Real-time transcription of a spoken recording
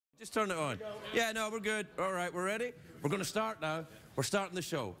Just turn it on. Yeah, no, we're good. All right, we're ready? We're going to start now. We're starting the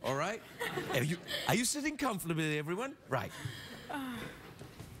show, all right? Are you sitting comfortably, everyone? Right.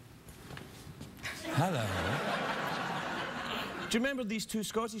 Hello. Do you remember these two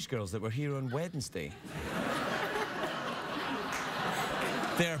Scottish girls that were here on Wednesday?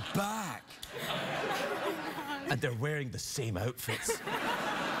 They're back. And they're wearing the same outfits.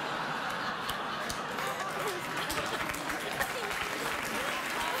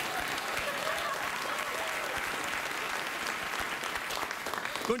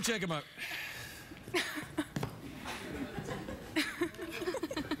 Go and check them out.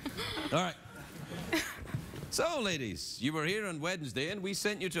 All right. So, ladies, you were here on Wednesday and we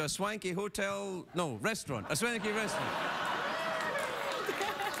sent you to a swanky restaurant. A swanky restaurant.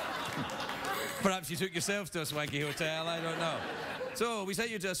 Perhaps you took yourselves to a swanky hotel, I don't know. So, we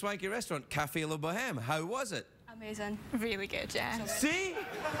sent you to a swanky restaurant, Café Le Bohème. How was it? Amazing. Really good, yeah. See?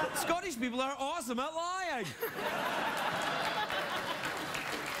 Scottish people are awesome at lying.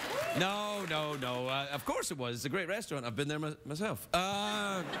 No. Of course it was. It's a great restaurant. I've been there myself.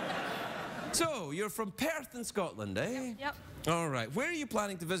 So, you're from Perth in Scotland, eh? Yep. All right. Where are you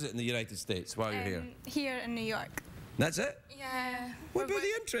planning to visit in the United States while you're here? Here in New York. That's it? Yeah. What about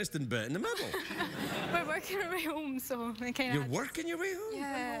the interesting bit in the middle? We're working our way home, so we kind of... You're working your way home?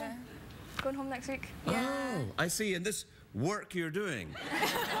 Yeah. Going home next week. Oh, Yeah. I see. And this work you're doing?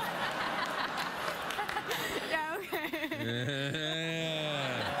 Yeah, okay.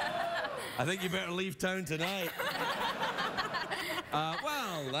 I think you better leave town tonight.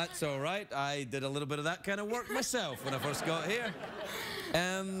 Well, that's all right. I did a little bit of that kind of work myself when I first got here.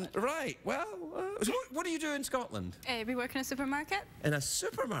 Right, well, so what do you do in Scotland? We work in a supermarket. In a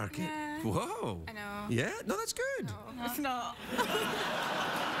supermarket? Yeah. Whoa. I know. Yeah? No, that's good. No, it's not.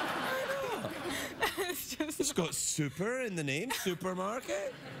 It's just... It's got super in the name,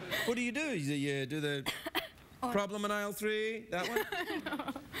 supermarket. What do? You do the problem in aisle 3, that one? No.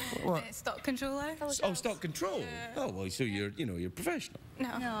 What? Stock controller. Oh, stock control. Yeah. Oh, well, so you're professional.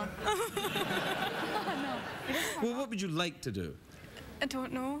 No. No. Well, what would you like to do? I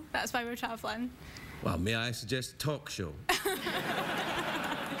don't know. That's why we're travelling. Well, may I suggest talk show?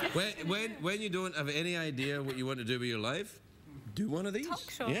 when you don't have any idea what you want to do with your life, do one of these.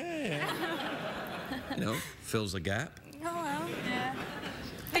 Talk show. Yeah. Fills a gap. Oh, well, yeah.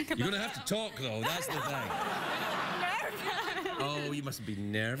 You're going to have to talk, though. That's the thing. Oh, you mustn't be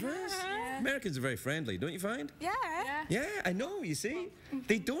nervous. Yeah. Americans are very friendly, don't you find? Yeah. Yeah, I know, you see.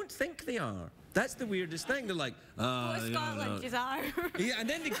 They don't think they are. That's the weirdest thing. They're like, Scotland, you are. Yeah, and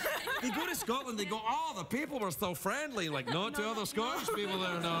then they go to Scotland, they go, oh, the people were so friendly. Like, not to other Scottish people,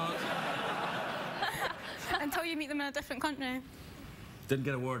 they're not. Until you meet them in a different country. Didn't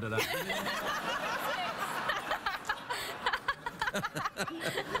get a word of that.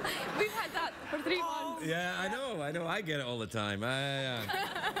 We've had that for 3 months. Yeah, I know. I get it all the time.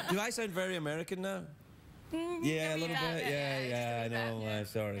 Do I sound very American now? Yeah, a little bit. Yeah, I know.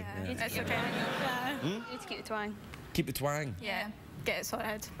 Sorry. Yeah. Yeah. It's okay. Yeah. Hmm? You need to keep the twang. Keep the twang. Yeah. Get it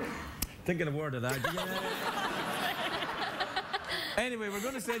sorted. Didn't get a word of that. Anyway, we're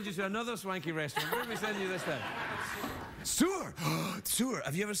going to send you to another swanky restaurant. Where do we send you this time? Sewer! Sewer!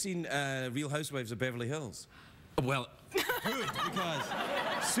 Have you ever seen Real Housewives of Beverly Hills? Well, good, because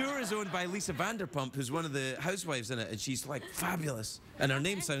Sewer is owned by Lisa Vanderpump, who's one of the housewives in it, and she's, like, fabulous. And her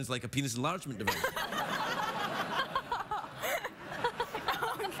name sounds like a penis enlargement device.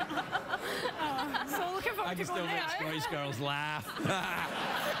 So looking forward I can to still going make there. Scottish girls laugh.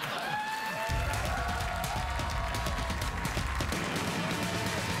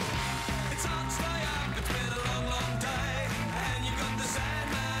 It's hard to stay up, it's been a long, long day, and you've got the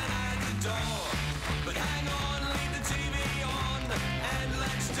Sandman at the door. But hang on, leave the TV on, and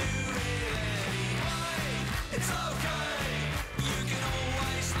let's do it anyway. It's okay, you can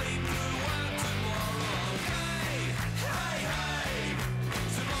always sleep through work tomorrow, okay? Hey,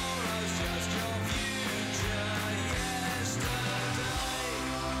 tomorrow's just your future yesterday.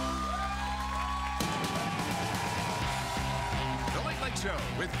 The Late Late Show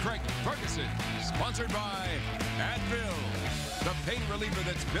with Craig Ferguson, sponsored by Advil, the pain reliever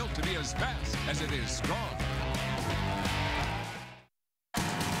that's built to be as fast as it is strong.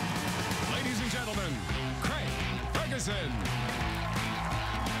 Ladies and gentlemen, Craig Ferguson.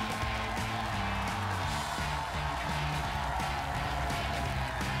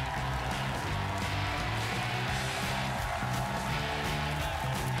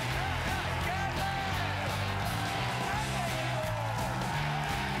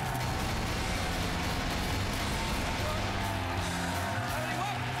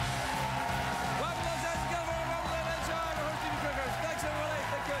 Welcome to Los Angeles, California. Welcome to the show. I'm your host, Stevie Crickers. Thanks, everybody.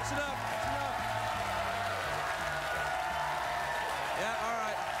 Thank you. Sit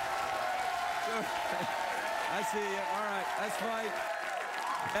see you. All right, that's fine.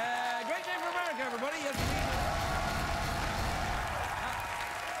 Great day for America, everybody. Yes,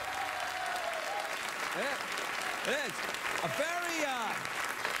 it is. A very,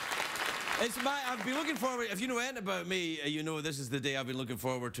 I've been looking forward, if you know anything about me, you know this is the day I've been looking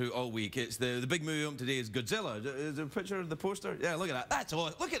forward to all week. It's the big movie up today is Godzilla. Is there a picture of the poster? Yeah, look at that. That's all.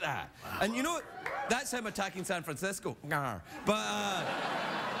 Look at that. Wow. And you know what? That's him attacking San Francisco. Grr. But,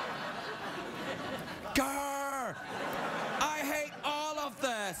 grr. I hate all of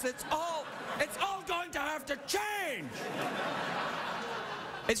this. It's all going to have to change.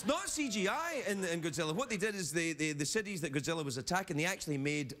 It's not CGI in Godzilla. What they did is the cities that Godzilla was attacking, they actually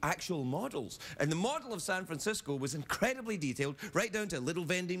made actual models. And the model of San Francisco was incredibly detailed, right down to little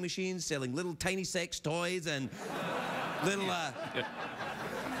vending machines selling little tiny sex toys and little,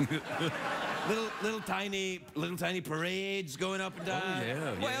 little tiny parades going up and down. Oh,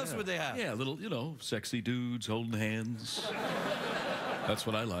 yeah. What else would they have? Yeah, little, you know, sexy dudes holding hands. That's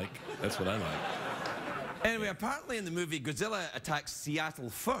what I like. That's what I like. Anyway, apparently in the movie, Godzilla attacks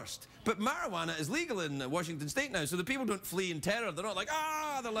Seattle first. But marijuana is legal in Washington State now, so the people don't flee in terror. They're not like,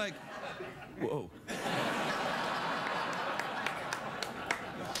 ah, they're like, whoa.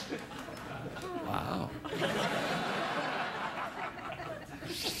 Wow.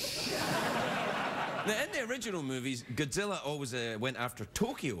 Now, in the original movies, Godzilla always went after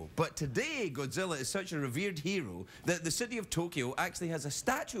Tokyo. But today, Godzilla is such a revered hero that the city of Tokyo actually has a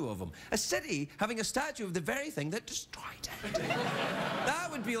statue of him. A city having a statue of the very thing that destroyed it.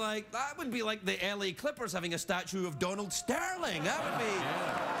 That would be like the LA Clippers having a statue of Donald Sterling. That would be...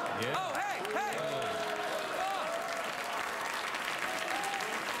 Yeah. Oh, hey! Oh.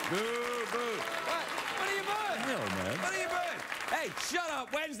 Boo, boo. What are you booing? No, man. What are you booing? Hey, shut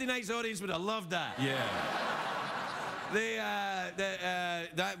up! Wednesday night's audience would have loved that. Yeah.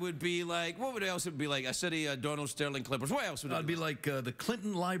 That would be like, what else would be like? A city of Donald Sterling Clippers. What else would it be? That'd be like the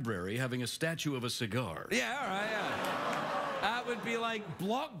Clinton Library having a statue of a cigar. Yeah, all right, yeah. That would be like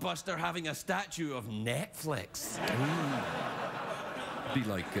Blockbuster having a statue of Netflix. Ooh. Be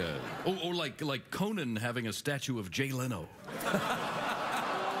like, or like Conan having a statue of Jay Leno. Yeah.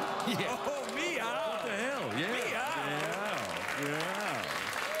 Oh, me, huh? What the hell? Yeah. Me, huh? Yeah.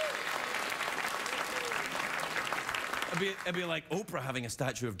 It'd be like Oprah having a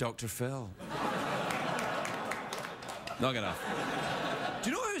statue of Dr. Phil. Not enough. Do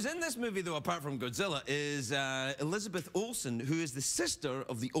you know who's in this movie, though, apart from Godzilla, is Elizabeth Olsen, who is the sister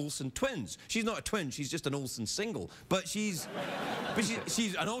of the Olsen twins. She's not a twin, she's just an Olsen single. But she's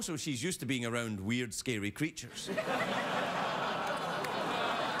and also she's used to being around weird, scary creatures.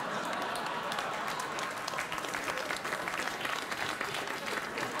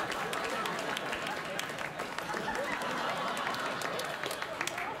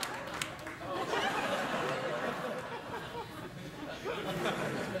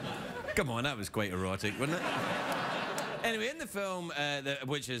 Come on, that was quite erotic, wasn't it? Anyway, in the film,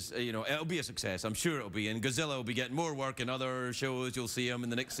 which is, you know, it'll be a success. I'm sure it'll be. And Godzilla will be getting more work in other shows. You'll see him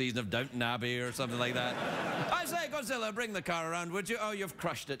in the next season of Downton Abbey or something like that. I say, Godzilla, bring the car around, would you? Oh, you've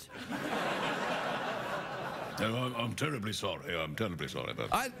crushed it. No, I'm terribly sorry. I'm terribly sorry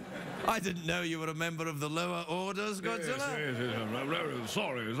about that. I didn't know you were a member of the lower orders, Godzilla. Yes, I'm very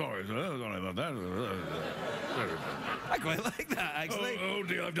sorry, sir. Sorry about that. I quite like that, actually. Oh,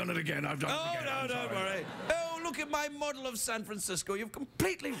 dear, I've done it again. I've done it again. Oh, no, don't worry. Oh, look at my model of San Francisco. You've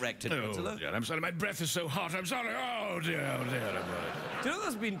completely wrecked it, Godzilla. Oh, dear, I'm sorry. My breath is so hot. I'm sorry. Oh, dear, oh, dear. Do you know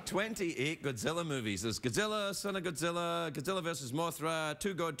there's been 28 Godzilla movies? There's Godzilla, Son of Godzilla, Godzilla vs. Mothra,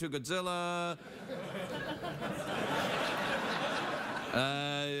 Two God, Two Godzilla.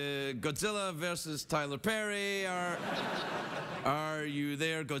 Godzilla versus Tyler Perry, Are You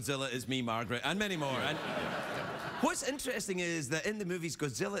There, Godzilla Is Me, Margaret, and many more. And what's interesting is that in the movies,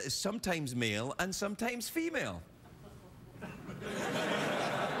 Godzilla is sometimes male and sometimes female.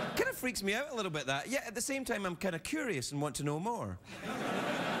 Kind of freaks me out a little bit, that. Yet at the same time, I'm kind of curious and want to know more.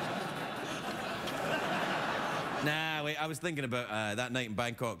 Nah, wait, I was thinking about that night in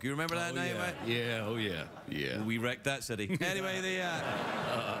Bangkok. You remember that night, mate? Yeah, oh yeah, yeah. We wrecked that city. Anyway,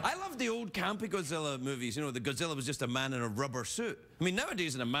 I love the old campy Godzilla movies. You know, the Godzilla was just a man in a rubber suit. I mean,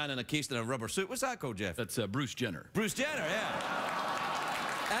 nowadays, a man in a case in a rubber suit. What's that called, Jeff? That's Bruce Jenner. Bruce Jenner, yeah.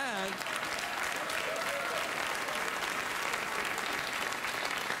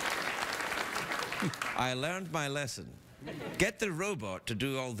 And I learned my lesson. Get the robot to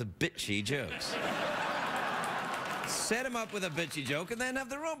do all the bitchy jokes. Set him up with a bitchy joke and then have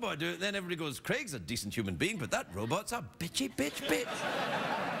the robot do it. Then everybody goes, Craig's a decent human being, but that robot's a bitchy bitch.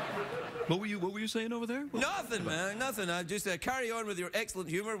 What were you saying over there? Nothing, man, nothing. I just carry on with your excellent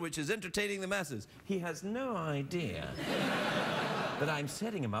humor, which is entertaining the masses. He has no idea that I'm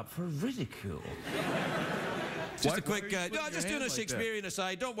setting him up for ridicule. Just a quick, no, just doing a Shakespearean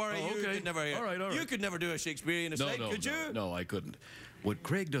aside. Don't worry, Oh, you okay. could never. All right. You could never do a Shakespearean aside, could you? No, I couldn't. What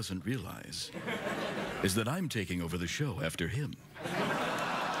Craig doesn't realize is that I'm taking over the show after him.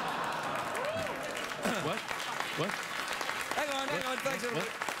 What? Hang on, thanks everybody.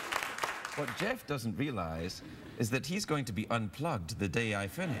 What Jeff doesn't realize is that he's going to be unplugged the day I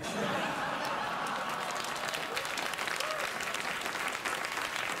finish.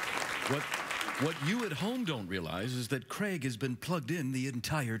 What you at home don't realize is that Craig has been plugged in the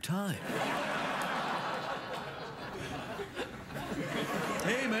entire time.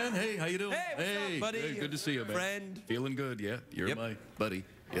 Hey, man. Hey, how you doing? Hey, what's up, buddy? Hey, good to see you, man. Friend. Feeling good, yeah. You're Yep. my buddy.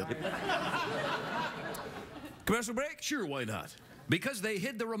 Yep. Commercial break? Sure, why not? Because they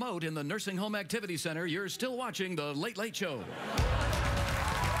hid the remote in the Nursing Home Activity Center, you're still watching The Late Late Show.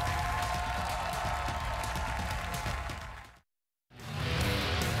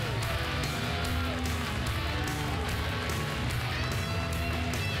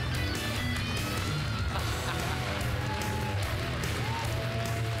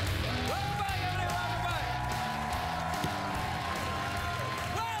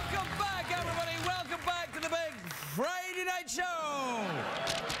 Welcome back, everybody. Welcome back to the big Friday night show,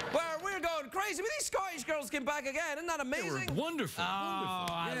 where we're going crazy. But these Scottish girls came back again. Isn't that They amazing? were wonderful. Oh,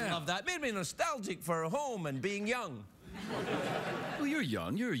 I love that. Made me nostalgic for home and being young. Well, you're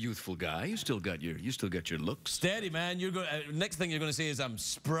young. You're a youthful guy. You still got your looks. Steady, man. You're going. Next thing you're going to say is I'm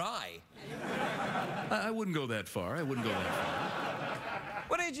spry. I wouldn't go that far.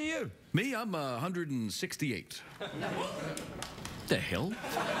 What age are you? Me, I'm 168. The hell?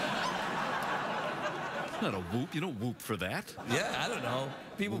 Not a whoop. You don't whoop for that. Yeah, I don't know.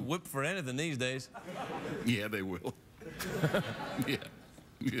 People whip for anything these days. Yeah, they will. Yeah.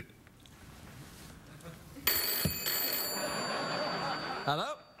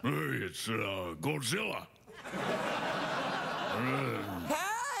 Hello? Hey, it's Godzilla.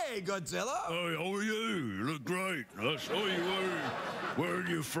 Hey, Godzilla. Hey, how are you? You look great. I saw you wearing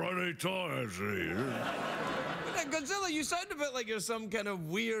your Friday tie, I see. Godzilla, you sound a bit like you're some kind of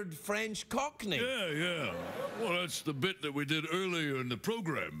weird French cockney. Yeah. Well, that's the bit that we did earlier in the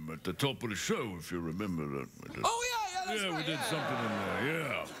program at the top of the show, if you remember that. Oh, yeah, that's right. we did something in there,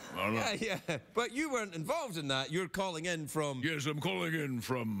 yeah. I know. Yeah. But you weren't involved in that. You're calling in from... Yes, I'm calling in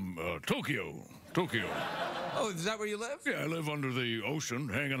from Tokyo. Oh, is that where you live? Yeah, I live under the ocean,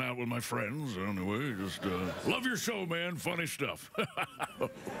 hanging out with my friends. Anyway, just love your show, man. Funny stuff.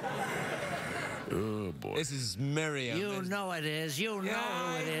 Oh, boy. This is Miriam. You know it is. You know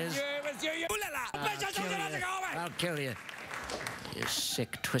who it is. I'll kill you. You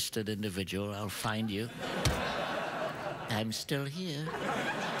sick, twisted individual. I'll find you. I'm still here.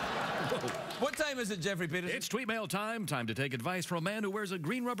 What time is it, Jeffrey Peterson? It's tweet mail time. Time to take advice from a man who wears a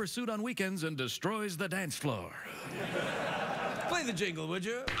green rubber suit on weekends and destroys the dance floor. Play the jingle, would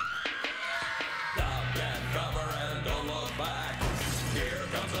you? Stop that cover and don't look back. Here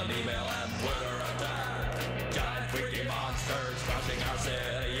comes an email and Twitter attack. Giant freaky monsters crushing our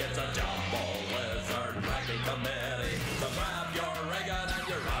city. It's a jumbo lizard ranking committee. So grab your ray gun and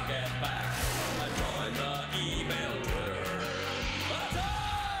your rocket back and join the email Twitter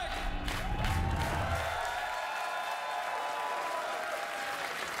attack.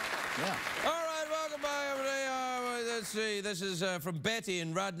 Yeah. All right, welcome back, everybody. Let's see. This is from Betty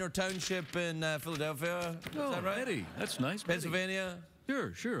in Radnor Township in Philadelphia. Is that right? Eddie, that's nice. Pennsylvania?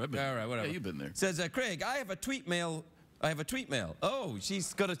 Sure. I've been. All right, whatever. Yeah, you've been there. Says, Craig, I have a tweet mail. Oh,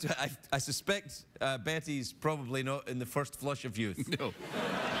 she's got a... I suspect Betty's probably not in the first flush of youth. No.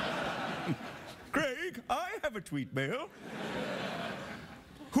 Craig, I have a tweet mail.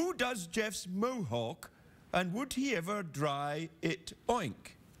 Who does Jeff's mohawk, and would he ever dry it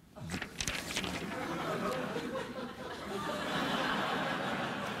oink?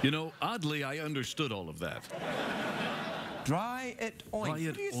 You know, oddly, I understood all of that. Dry it oink. Dry it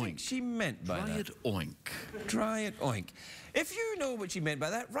What do you think oink. she meant by Try that? it oink. Dry it oink. If you know what she meant by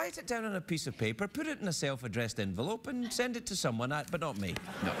that, write it down on a piece of paper, put it in a self-addressed envelope, and send it to someone, but not me.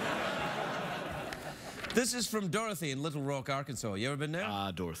 No. This is from Dorothy in Little Rock, Arkansas. You ever been there?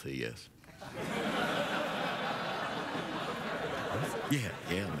 Dorothy, yes. Yeah,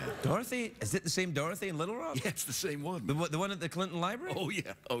 man. Dorothy? Is it the same Dorothy in Little Rock? Yeah, it's the same one. The one at the Clinton Library? Oh,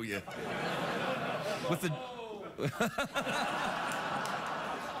 yeah. With the...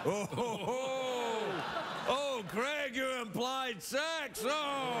 Oh, ho, ho. Oh, Craig, you implied sex.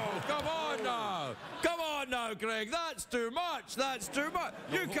 Oh, come on now. Come on now, Craig. That's too much. That's too much.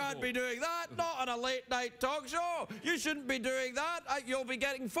 You can't be doing that. Not on a late-night talk show. You shouldn't be doing that. You'll be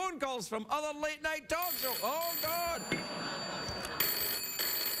getting phone calls from other late-night talk shows. Oh, God.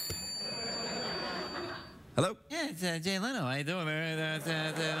 Hello? Yeah, it's Jay Leno. How you doing, man?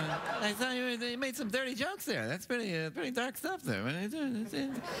 I saw you made some dirty jokes there. That's pretty dark stuff there.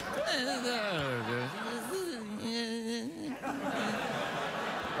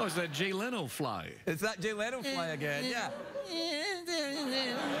 Oh, it's that Jay Leno fly. It's that Jay Leno fly again, yeah.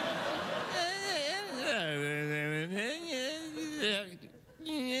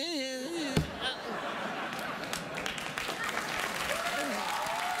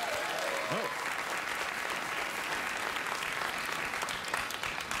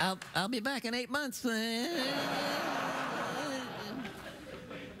 I'll be back in 8 months. I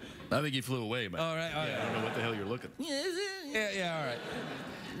think he flew away, man. All right, all right. I don't know what the hell you're looking. Yeah,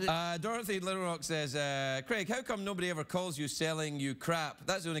 all right. Dorothy in Little Rock says, Craig, how come nobody ever calls you selling you crap?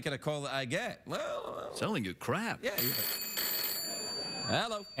 That's the only kind of call that I get. Well, Selling you crap. yeah.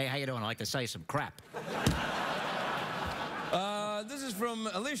 Hello. Hey, how you doing? I'd like to say some crap. This is from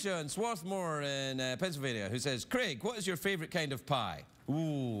Alicia in Swarthmore in Pennsylvania, who says, Craig, what is your favorite kind of pie?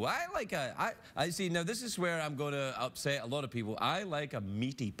 Ooh, I see, now this is where I'm going to upset a lot of people. I like a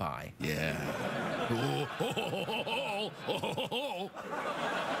meaty pie. Yeah.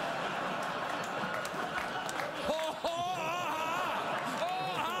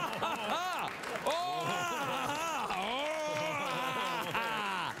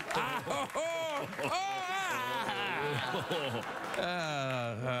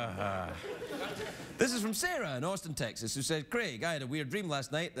 This is from Sarah in Austin, Texas, who said, Craig, I had a weird dream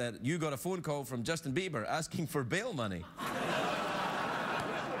last night that you got a phone call from Justin Bieber asking for bail money.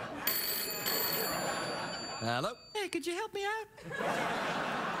 Hello? Hey, could you help me out?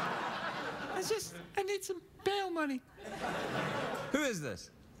 I need some bail money. Who is this?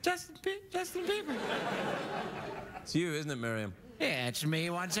 Justin Bieber. It's you, isn't it, Miriam? Yeah, it's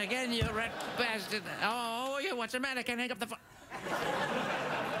me once again, you rat bastard. Oh, you, what's the matter? Can't hang up the phone.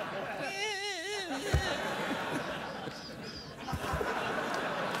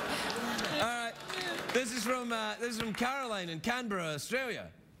 All right. This is from Caroline in Canberra, Australia.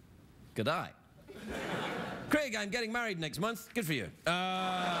 Good eye. Craig, I'm getting married next month. Good for you.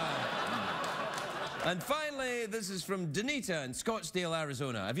 And finally, this is from Danita in Scottsdale,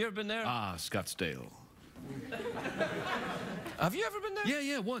 Arizona. Have you ever been there? Ah, Scottsdale. Have you ever been there?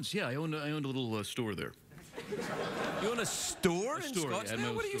 Yeah, once. Yeah, I owned a little store there. You own a store in store, yeah, Scottsdale?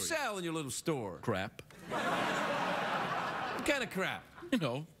 no What do you store. sell in your little store? Crap. What kind of crap? You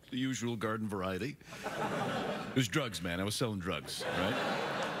know, the usual garden variety. It was drugs, man. I was selling drugs, right?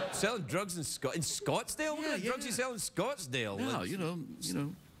 Selling drugs in Scottsdale? What kind of drugs you sell in Scottsdale? Yeah, you know,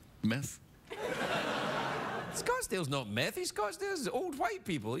 meth. Scottsdale's not methy. Scottsdale's old white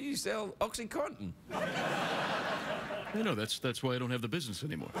people. You sell OxyContin. I know, that's why I don't have the business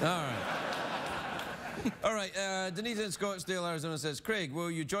anymore. All right. All right, Danita in Scottsdale, Arizona says, Craig, will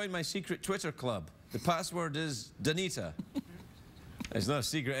you join my secret Twitter club? The password is Danita. It's not a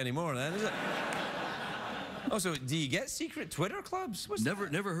secret anymore then, is it? Also, do you get secret Twitter clubs? What's Never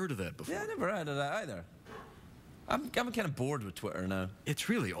that? heard of that before. Yeah, I never heard of that either. I'm kind of bored with Twitter now. It's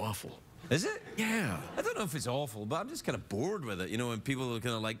really awful. Is it? Yeah. I don't know if it's awful, but I'm just kind of bored with it. You know, when people are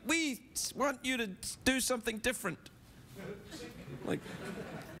kind of like, we want you to do something different. Like,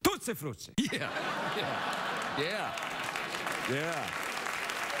 Tootsie Fruitsie. Yeah.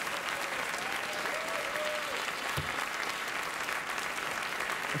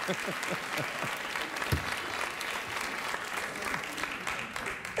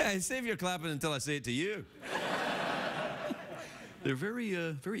 Hey, save your clapping until I say it to you. They're very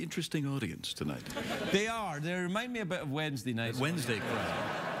interesting audience tonight. They are. They remind me a bit of Wednesday night. Wednesday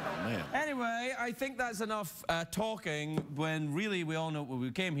crowd. Man. Anyway, I think that's enough talking when really we all know what we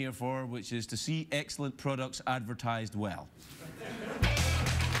came here for, which is to see excellent products advertised well.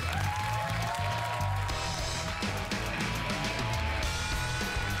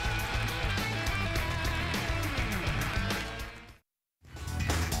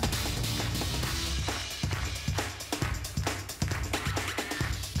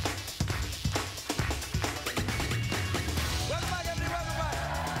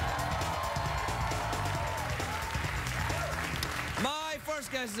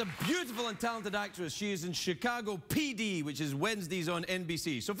 Is a beautiful and talented actress. She is in Chicago PD, which is Wednesdays on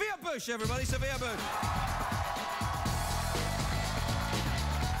NBC. Sophia Bush, everybody. Sophia Bush.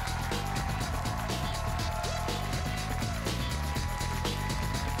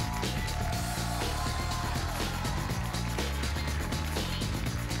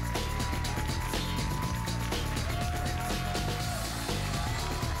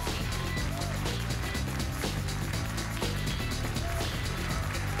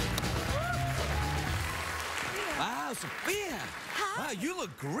 you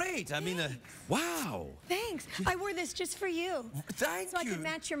look great. I mean, wow. Thanks. I wore this just for you. Thank so you. I could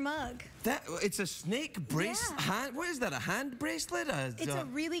match your mug. It's a snake bracelet. Yeah. What is that? A hand bracelet? It's a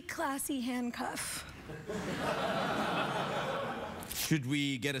really classy handcuff. Should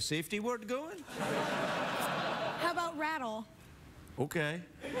we get a safety word going? How about rattle? Okay.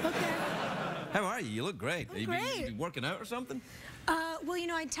 Okay. How are you? You look great. I'm great. You working out or something? Well, you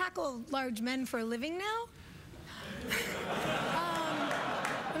know, I tackle large men for a living now.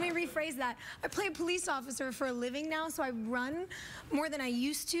 Let me rephrase that. I play a police officer for a living now, so I run more than I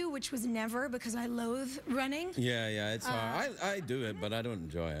used to, which was never because I loathe running. Yeah, it's hard. I do it, but I don't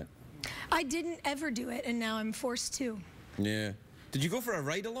enjoy it. I didn't ever do it, and now I'm forced to. Yeah. Did you go for a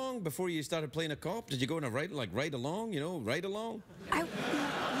ride-along before you started playing a cop? Did you go on a ride-along, ride-along?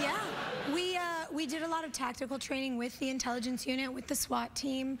 Yeah. We did a lot of tactical training with the intelligence unit, with the SWAT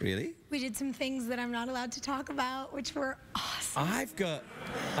team. Really? We did some things that I'm not allowed to talk about, which were awesome. I've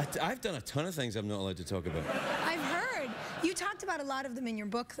done a ton of things I'm not allowed to talk about. I've heard. You talked about a lot of them in your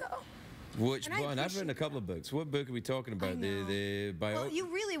book, though. Which one? I've written a couple of books. What book are we talking about? The bio. Well, you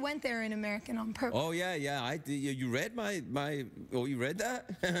really went there in American on purpose. Oh yeah. I did. You read my. Oh, you read that?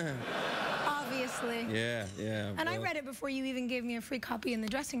 Obviously. Yeah. And I read it before you even gave me a free copy in the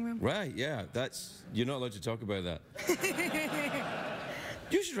dressing room. Right. Yeah. You're not allowed to talk about that.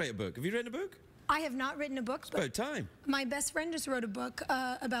 You should write a book. Have you written a book? I have not written a book. It's about time. My best friend just wrote a book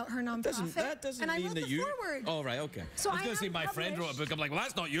about her nonprofit. That doesn't and mean I wrote that the foreword. Oh, right, okay. So I was going to say my friend wrote a book. I'm like, well,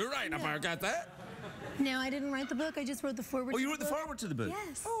 that's not you writing a book, got that? No, I didn't write the book. I just wrote the foreword. Oh, you wrote the foreword to the book?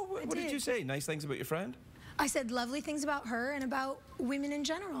 Yes. Oh, what did you say? Nice things about your friend? I said lovely things about her and about women in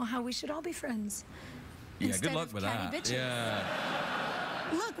general, how we should all be friends. Yeah, good luck with that. Bitches. Yeah.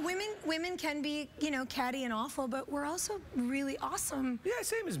 Look, women can be, catty and awful, but we're also really awesome. Yeah,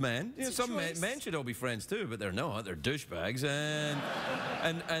 same as men. Some men should all be friends too, but they're not. They're douchebags,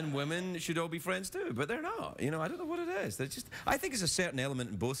 and women should all be friends too, but they're not. I don't know what it is. I think there's a certain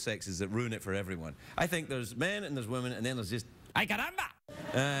element in both sexes that ruin it for everyone. I think there's men and there's women, and then there's just ay caramba.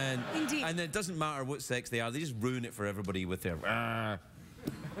 Indeed. And it doesn't matter what sex they are. They just ruin it for everybody with their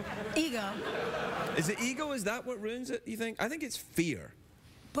ego. Is it ego? Is that what ruins it? You think? I think it's fear.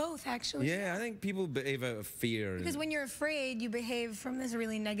 Both, actually. Yeah, I think people behave out of fear. Because when you're afraid, you behave from this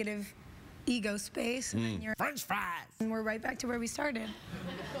really negative ego space. And then you're French fries. And we're right back to where we started.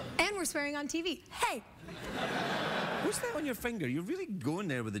 And we're swearing on TV. Hey! What's that on your finger? You're really going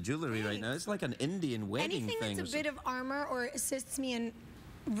there with the jewelry right now. It's like an Indian wedding thing. Anything that's a bit of armor or assists me in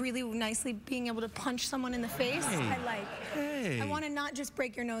really nicely being able to punch someone in the face, I like. Hey. I want to not just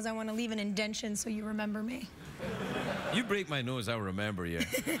break your nose, I want to leave an indentation so you remember me. You break my nose, I'll remember you.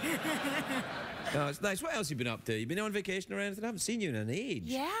 No, it's nice. What else have you been up to? You been on vacation or anything? I haven't seen you in an age.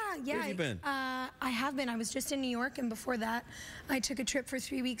 Yeah. Where have you been? I have been. I was just in New York, and before that, I took a trip for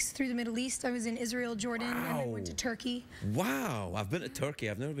 3 weeks through the Middle East. I was in Israel, Jordan, and then went to Turkey. Wow. I've been to Turkey.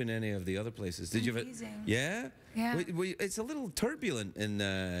 I've never been to any of the other places. Did you? Amazing. Yeah? Yeah. It's a little turbulent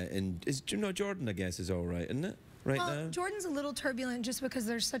Jordan, I guess, is all right, isn't it? Right now? Jordan's a little turbulent just because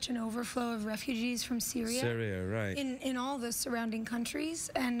there's such an overflow of refugees from Syria. Syria, right. In all the surrounding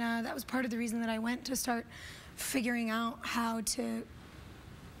countries. And that was part of the reason that I went, to start figuring out how to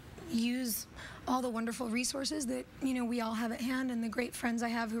use all the wonderful resources that, we all have at hand, and the great friends I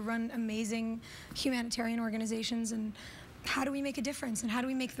have who run amazing humanitarian organizations, and how do we make a difference, and how do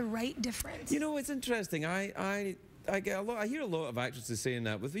we make the right difference? It's interesting. I get a lot. I hear a lot of actresses saying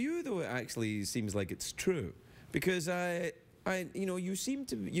that. With you, though, it actually seems like it's true. Because you seem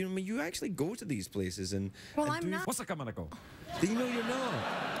to, you actually go to these places and. Well, I'm not. What's a camaraco? You're not.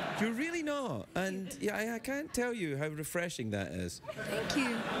 You're really not. And yeah, I can't tell you how refreshing that is. Thank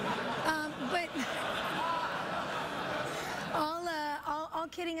you. But all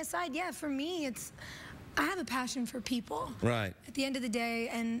kidding aside, yeah, for me, I have a passion for people. Right. At the end of the day,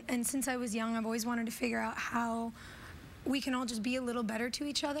 and since I was young, I've always wanted to figure out how we can all just be a little better to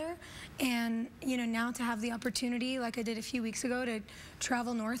each other. And, now to have the opportunity, like I did a few weeks ago, to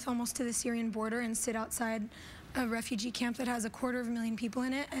travel north almost to the Syrian border and sit outside a refugee camp that has 250,000 people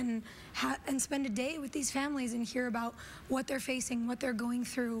in it, and spend a day with these families and hear about what they're facing, what they're going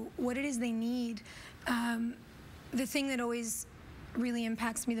through, what it is they need. The thing that always really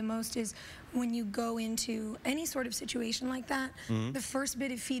impacts me the most is when you go into any sort of situation like that, the first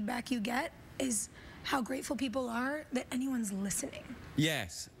bit of feedback you get is how grateful people are that anyone's listening.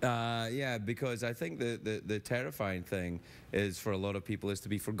 Yes, yeah, because I think the terrifying thing is for a lot of people is to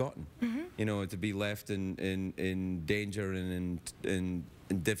be forgotten. To be left in danger and in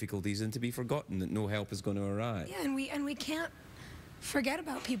difficulties, and to be forgotten, that no help is going to arrive. Yeah, and we can't forget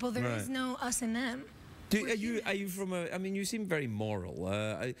about people. There is no us and them. Are you from a? I mean, you seem very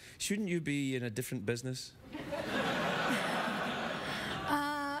moral. Shouldn't you be in a different business?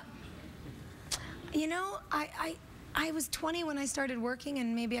 You know, I was 20 when I started working,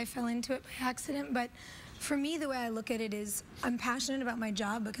 and maybe I fell into it by accident, but for me, the way I look at it is I'm passionate about my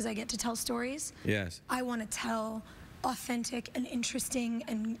job because I get to tell stories. Yes. I want to tell authentic and interesting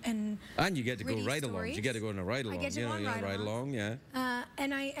and you get to go ride-alongs. You get to go on a ride-along. I get to go on ride-along, yeah.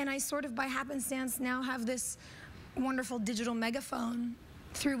 And I sort of by happenstance now have this wonderful digital megaphone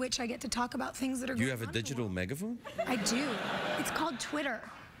through which I get to talk about things that are going on. You have a digital megaphone? I do. It's called Twitter.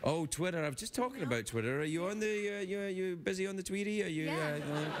 Oh, Twitter. I was just talking about Twitter. Are you on the, you busy on the Tweety? Are you, Yeah.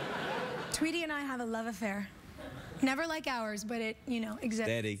 Tweety and I have a love affair. Never like ours, but it, you know, exists.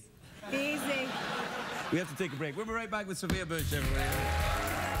 Steady. Easy. We have to take a break. We'll be right back with Sophia Bush, everybody.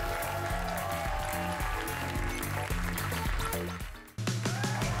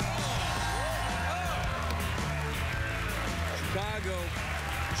 Chicago.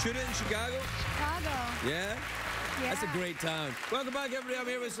 Shoot it in Chicago? Chicago. Yeah? Yeah. That's a great town. Welcome back, everybody. I'm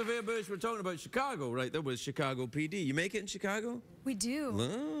here with Sophia Bush. We're talking about Chicago, right? That was Chicago PD. You make it in Chicago? We do.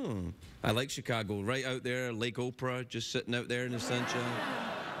 Oh, I like Chicago. Right out there, Lake Oprah, just sitting out there in the sunshine.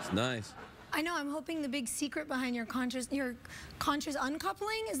 It's nice. I know. I'm hoping the big secret behind your conscious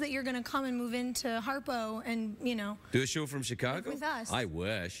uncoupling is that you're going to come and move into Harpo and, you know, do a show from Chicago? with us. I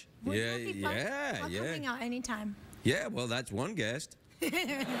wish. Wouldn't that be fun? I'll come hang yeah. out anytime. Yeah, well, that's one guest.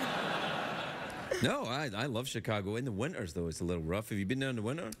 No, I love Chicago. In the winters, though, it's a little rough. Have you been there in the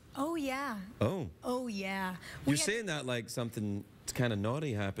winter? Oh, yeah. Oh. Oh, yeah. You're saying that like something kind of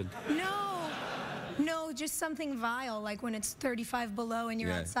naughty happened. No, just something vile, like when it's 35 below and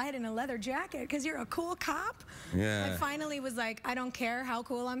you're outside in a leather jacket because you're a cool cop. Yeah. I finally was like, I don't care how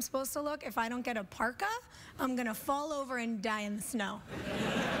cool I'm supposed to look. If I don't get a parka, I'm going to fall over and die in the snow.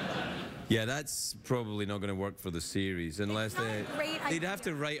 Yeah, that's probably not going to work for the series unless they'd have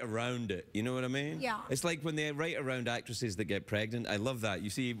to write around it. You know what I mean? Yeah. It's like when they write around actresses that get pregnant. I love that. You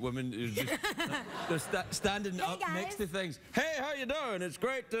see women who just they're standing up next to things. Hey, how you doing? It's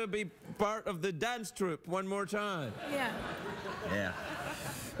great to be part of the dance troupe one more time. Yeah. Yeah.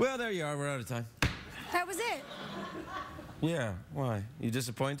 Well, there you are. We're out of time. That was it. Yeah. Why? You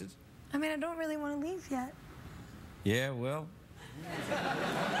disappointed? I mean, I don't really want to leave yet. Yeah. Well.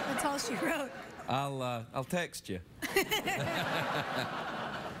 That's all she wrote. I'll text you.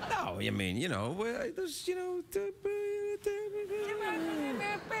 No, I mean, you know, there's, you know,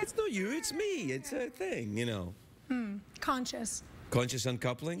 it's not you, it's me. It's a thing, you know. Conscious. Conscious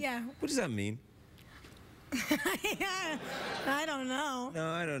uncoupling? Yeah. What does that mean? I don't know.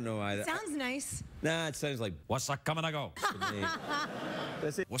 No, I don't know either. Sounds nice. Nah, it sounds like, what's that coming to go?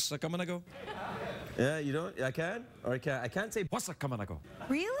 That's it. What's that coming to go? Yeah, you don't? I can? Or I can't say, what's that coming to go?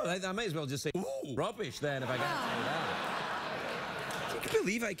 Really? Well, I might as well just say, ooh, rubbish then if I can't say that. Can you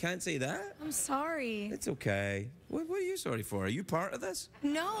believe I can't say that? I'm sorry. It's okay. What are you sorry for? Are you part of this?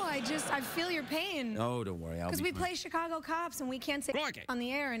 No, I feel your pain. Oh, don't worry. Because we play Chicago cops and we can't say on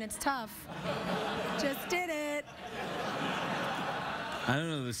the air and it's tough. Just did it. I don't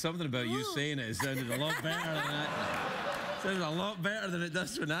know. There's something about you saying it. It sounded a lot better than that. It sounded a lot better than it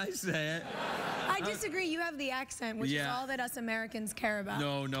does when I say it. I disagree. You have the accent, which is all that us Americans care about.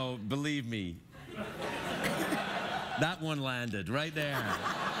 No, believe me. That one landed right there.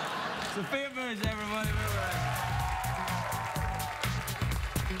 Sophia Bush, everybody.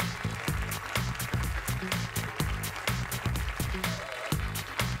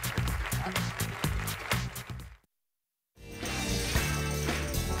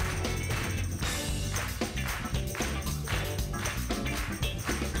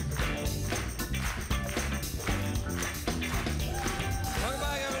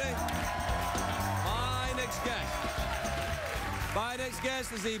 My next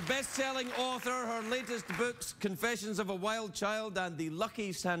guest is the best-selling author. Her latest books, Confessions of a Wild Child and The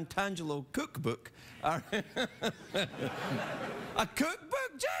Lucky Santangelo Cookbook, are... A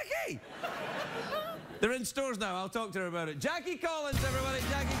cookbook, Jackie? They're in stores now. I'll talk to her about it. Jackie Collins, everybody.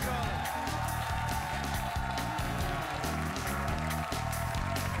 Jackie Collins.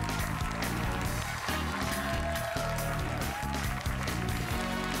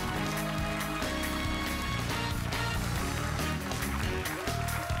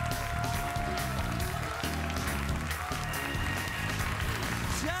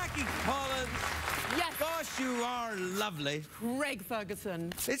 You are lovely. Craig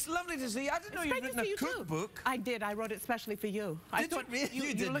Ferguson. It's lovely to see you. I didn't know you'd written a cookbook. I did. I wrote it especially for you. I thought you really?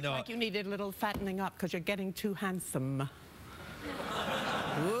 You did looked not. like you needed a little fattening up because you're getting too handsome.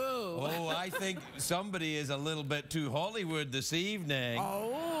 Whoa. Oh, I think somebody is a little bit too Hollywood this evening.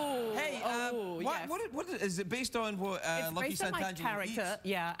 Oh. Hey, yes. What is it based on? What It's Lucky based on my Santangelo character, eats?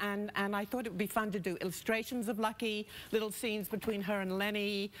 yeah, and I thought it would be fun to do illustrations of Lucky, little scenes between her and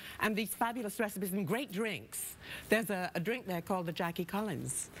Lenny, and these fabulous recipes and great drinks. There's a drink there called the Jackie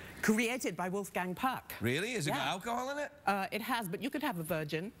Collins, created by Wolfgang Puck. Really? Has it got Yeah. alcohol in it? It has, but you could have a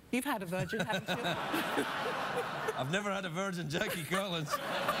virgin. You've had a virgin, haven't you? I've never had a virgin Jackie Collins.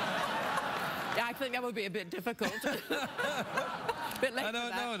 Yeah, I think that would be a bit difficult. Bit late for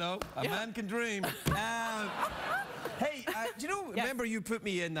that. No. A man can dream. Hey, do you know, remember you put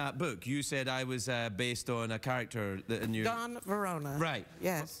me in that book? You said I was based on a character that in your... Don Verona. Right.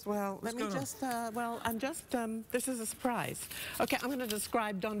 Yes, well, let me going on? just, I'm just, this is a surprise. Okay, I'm going to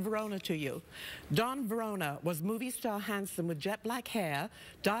describe Don Verona to you. Don Verona was movie star handsome with jet black hair,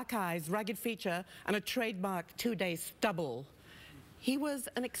 dark eyes, rugged feature, and a trademark 2-day stubble. He was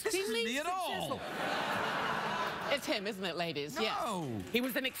an extremely me at all. It's him, isn't it, ladies? No. Yes. He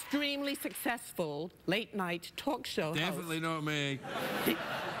was an extremely successful late-night talk show Definitely not me.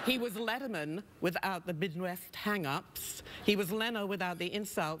 He was Letterman without the Midwest hang-ups. He was Leno without the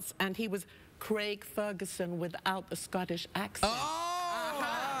insults. And he was Craig Ferguson without the Scottish accent.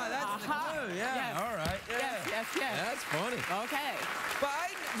 Oh, that's the clue. Yeah, Yes. all right. Yeah. Yes. That's funny. Okay. But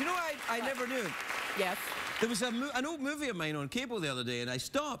I never knew. Yes. There was an old movie of mine on cable the other day, and I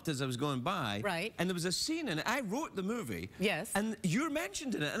stopped as I was going by. Right. And there was a scene in it. I wrote the movie. Yes. And you're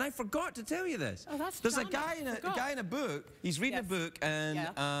mentioned in it, and I forgot to tell you this. Oh, that's There's a charming. guy in a book. He's reading a Yes. book,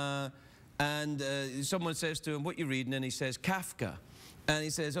 and someone says to him, "What you reading?" And he says, "Kafka." And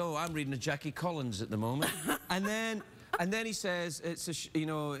he says, "Oh, I'm reading a Jackie Collins at the moment." And then he says, "It's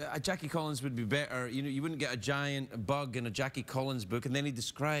a Jackie Collins would be better. You wouldn't get a giant bug in a Jackie Collins book." And then he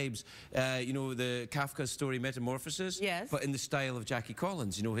describes, the Kafka story Metamorphosis. Yes. But in the style of Jackie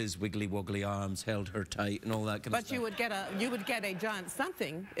Collins. His wiggly woggly arms held her tight and all that kind of But stuff. you would get a giant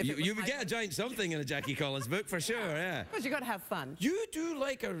something. If it was You would my get a book. giant something in a Jackie Collins book for sure. Yeah. But you got to have fun. You do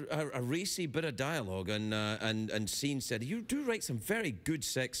like a racy bit of dialogue and scenes said. You do write some very good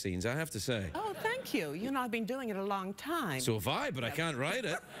sex scenes, I have to say. Oh, thank you. I've been doing it a long time. So have I, but I can't write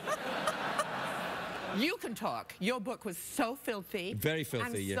it. You can talk. Your book was so filthy. Very filthy,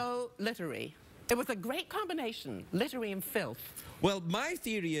 and yeah. so literary. It was a great combination, literary and filth. Well, my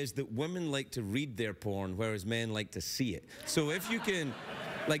theory is that women like to read their porn, whereas men like to see it. So if you can...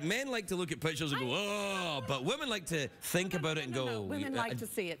 Like, men like to look at pictures and go, oh, but women like to think about it and go... No, women like to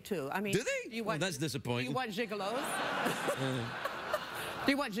see it, too. I mean... Do they? Well, that's disappointing. Do you watch gigolos?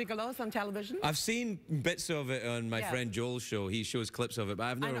 Do you watch gigolos on television? I've seen bits of it on my friend Joel's show. He shows clips of it, but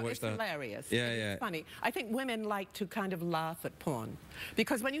I've never watched that. It's hilarious. Yeah, It's funny. I think women like to kind of laugh at porn.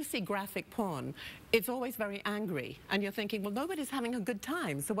 Because when you see graphic porn, it's always very angry. And you're thinking, well, nobody's having a good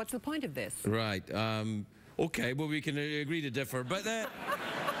time, so what's the point of this? Right. Okay, well, we can agree to differ. But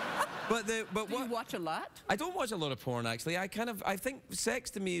Do you watch a lot? I don't watch a lot of porn, actually. I think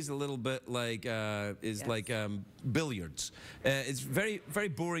sex to me is a little bit like billiards. It's very, very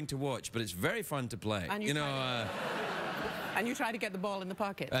boring to watch, but it's very fun to play. And and you try to get the ball in the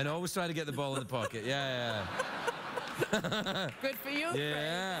pocket. And always try to get the ball in the pocket. Yeah. Good for you.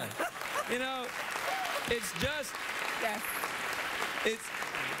 Yeah. It's just... Yes.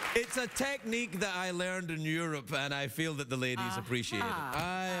 It's a technique that I learned in Europe, and I feel that the ladies appreciate it.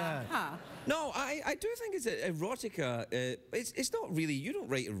 No, I do think it's erotica. It's not really. You don't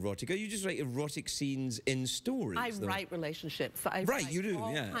write erotica. You just write erotic scenes in stories. I write relationships. I Right, write you do,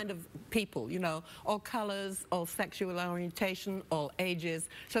 all yeah. kind of people, all colors, all sexual orientation, all ages.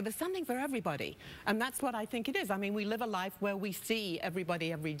 So there's something for everybody. And that's what I think it is. I mean, we live a life where we see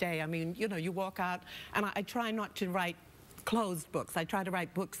everybody every day. I mean, you walk out, and I try not to write closed books. I try to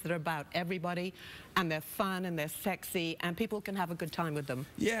write books that are about everybody, and they're fun and they're sexy, and people can have a good time with them.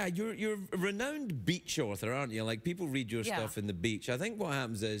 Yeah, you're a renowned beach author, aren't you? Like, people read your stuff in the beach. I think what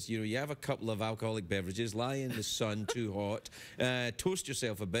happens is, you have a couple of alcoholic beverages, lie in the sun too hot, toast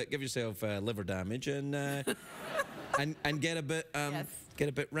yourself a bit, give yourself liver damage, and get a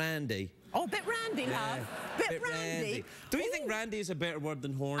bit randy. Oh, a bit randy, love. Bit randy. Do you think randy is a better word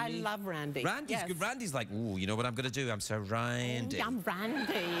than horny? I love randy. Randy's good. Randy's like, ooh, you know what I'm going to do? I'm so randy. Oh, I'm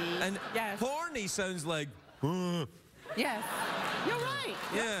randy. And horny sounds like, Yes. You're right.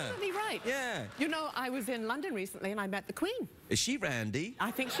 You're Yeah. absolutely right. Yeah. I was in London recently, and I met the Queen. Is she randy?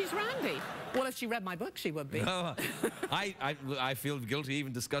 I think she's randy. Well, if she read my book, she would be. Oh, I feel guilty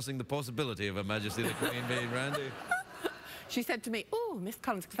even discussing the possibility of Her Majesty the Queen being randy. She said to me, "Oh, Miss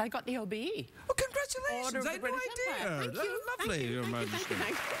Collins, because I got the OBE." Oh, congratulations! Order of I the had no British idea. Empire. Thank That's you. lovely, Thank you. Your Thank you. Majesty.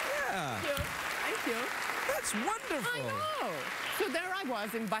 Thank you. Yeah. Thank you. That's wonderful. I know. So there I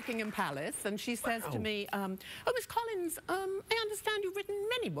was in Buckingham Palace, and she says to me, oh, Miss Collins, I understand you've written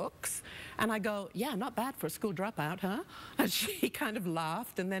many books. And I go, yeah, not bad for a school dropout, huh? And she kind of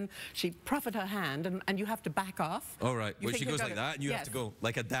laughed, and then she proffered her hand, and you have to back off. All right. You Well, think she you're goes like gonna- that, and you have to go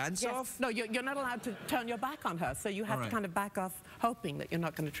like a dance-off? No, you're not allowed to turn your back on her, so you have All to right. kind of back off, hoping that you're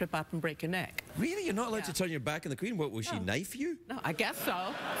not going to trip up and break your neck. Really? You're not allowed to turn your back on the Queen? What, will she knife you? No, I guess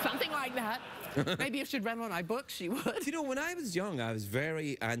so. Something like that. Maybe if she'd read one of my books, she would. You know, when I was young, I was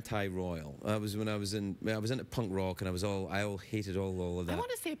very anti-royal. I was into punk rock, and I all hated all of that. I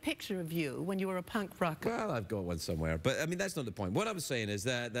want to see a picture of you when you were a punk rocker. Well, I've got one somewhere, but I mean that's not the point. What I was saying is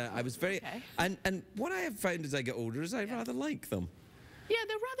that I was very, and what I have found as I get older is I rather like them. Yeah,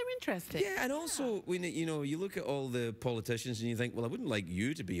 they're rather interesting. Yeah, and also when you look at all the politicians and you think, well, I wouldn't like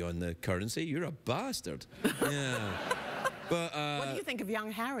you to be on the currency. You're a bastard. Yeah. But, what do you think of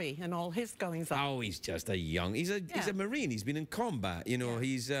young Harry and all his goings on? Oh, he's just he's a Marine. He's been in combat. You know,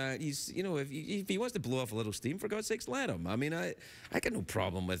 he's you know, if he wants to blow off a little steam, for God's sakes, let him. I mean, I got no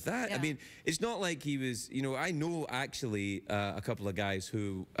problem with that. I mean, it's not like he was. You know, I know actually a couple of guys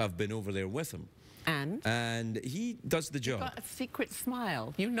who have been over there with him. And he does the job. You've got a secret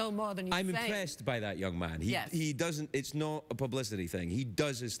smile. You know more than you I'm say. impressed by that young man. He doesn't, it's not a publicity thing. He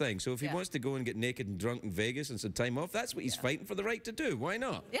does his thing. So if he wants to go and get naked and drunk in Vegas and some time off, that's what he's fighting for the right to do. Why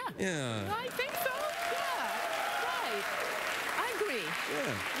not? Yeah. Yeah. I think so. Yeah. Right. I agree.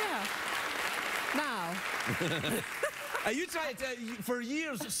 Yeah. Now. Are you trying to, for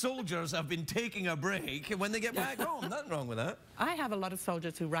years, soldiers have been taking a break when they get back home. Nothing wrong with that. I have a lot of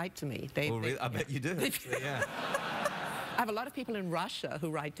soldiers who write to me. Really? I bet you do. Yeah. I have a lot of people in Russia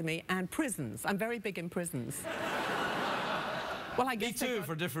who write to me, and prisons. I'm very big in prisons. Well, I guess me too,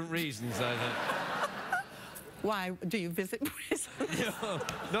 for different reasons, I think. Why? Do you visit prisons? No,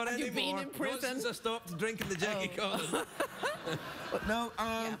 not Have anymore. you been in prison? Not since I stopped drinking the Jackie Collins. No,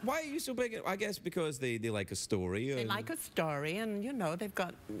 why are you so big? I guess because they like a story. They like a story, and, you know, they've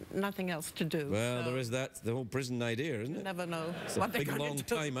got nothing else to do. Well, there is that, the whole prison idea, isn't it? You never know It's what a they're big, going long to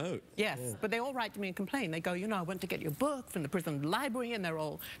do. time out. Yes, but they all write to me and complain. They go, you know, I went to get your book from the prison library, and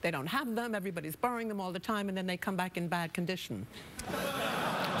they don't have them. Everybody's borrowing them all the time, and then they come back in bad condition.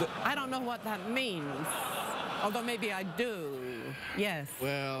 I don't know what that means. Although maybe I do. Yes.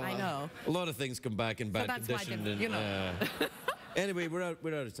 Well, I know. A lot of things come back in bad that's why I condition. didn't, you know. Anyway, we're out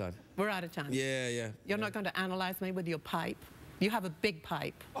of time. We're out of time. Yeah, yeah. You're not going to analyze me with your pipe? You have a big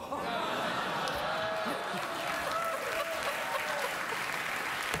pipe.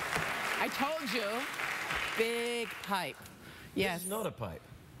 I told you, big pipe. Yes. This is not a pipe.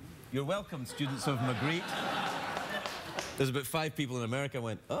 You're welcome, students of Magritte. There's about 5 people in America who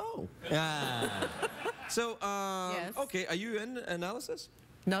went, oh. So, Yes. okay, are you in analysis?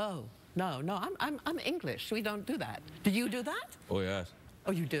 No. I'm English. We don't do that. Do you do that? Oh, yes.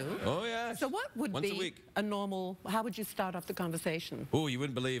 Oh, you do? Oh, yes. So what would Once be a week. a normal, how would you start off the conversation? Oh, you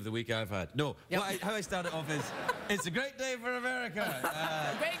wouldn't believe the week I've had. No, Yep. how I start it off is, it's a great day for America.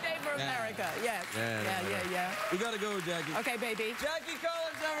 A great day for America, yes. Yeah. We gotta go, Jackie. Okay, baby. Jackie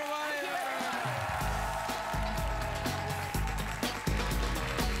Collins, everybody.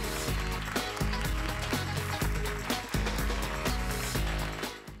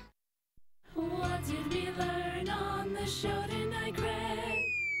 What did we learn on the show tonight, Greg?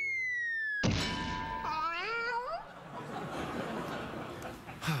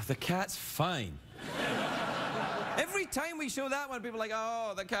 The cat's fine. Every time we show that one, people are like,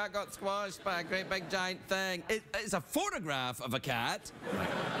 oh, the cat got squashed by a great big giant thing. It's a photograph of a cat.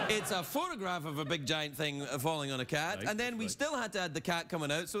 It's a photograph of a big giant thing falling on a cat. Right, and then we still had to add the cat coming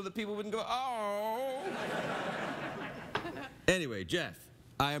out so that people wouldn't go, oh. Anyway, Jeff,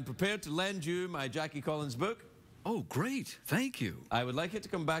 I am prepared to lend you my Jackie Collins book. Oh, great. Thank you. I would like it to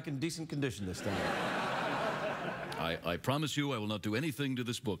come back in decent condition this time. I promise you I will not do anything to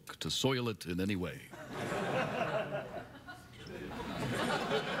this book to soil it in any way.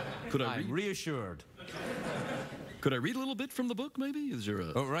 Could I I'm reassured. Could I read a little bit from the book, maybe? Is there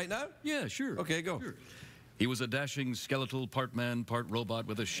a... Oh, right now? Yeah, sure. Okay, go. Sure. He was a dashing skeletal, part man, part robot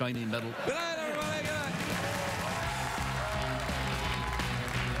with a shiny metal... Good night.